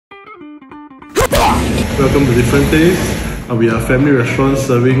Welcome to Different Tastes. We are a family restaurant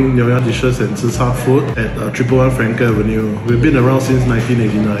serving Nonya dishes and Zi Char food at 111 Frankel Avenue. We've been around since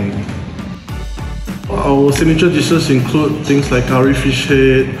 1989. Our signature dishes include things like curry fish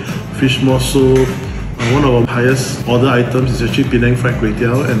head, fish maw soup. One of our highest order items is actually Penang Fried Kway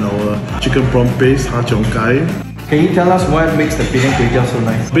Teow and our chicken prawn paste, ha cheong kai. Can you tell us what makes the Penang Fried Kway Teow so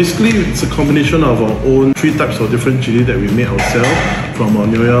nice? Basically, it's a combination of our own 3 types of different chili that we made ourselves from our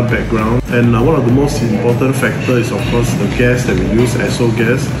Nonya background. And one of the most important factors is of course the gas that we use, Esso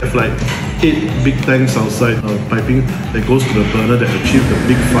gas. We have like 8 big tanks outside piping that goes to the burner that achieve the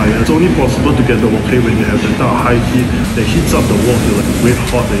big fire. It's only possible to get the wok when you have that type of high heat that heats up the wok to like red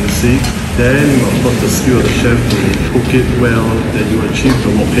hot that you see. Then of course the skill of the chef to cook it well, that you achieve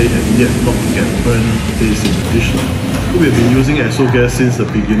the wok and yet not get burnt taste in the dish. We've been using Esso gas since the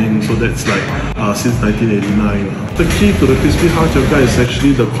beginning, so that's like since 1989. The key to the crispy ha cheong kai is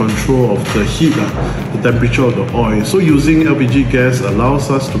actually the control of the heat, the temperature of the oil. So using LPG gas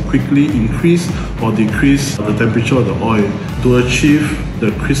allows us to quickly increase or decrease the temperature of the oil to achieve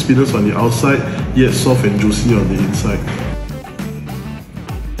the crispiness on the outside, yet soft and juicy on the inside.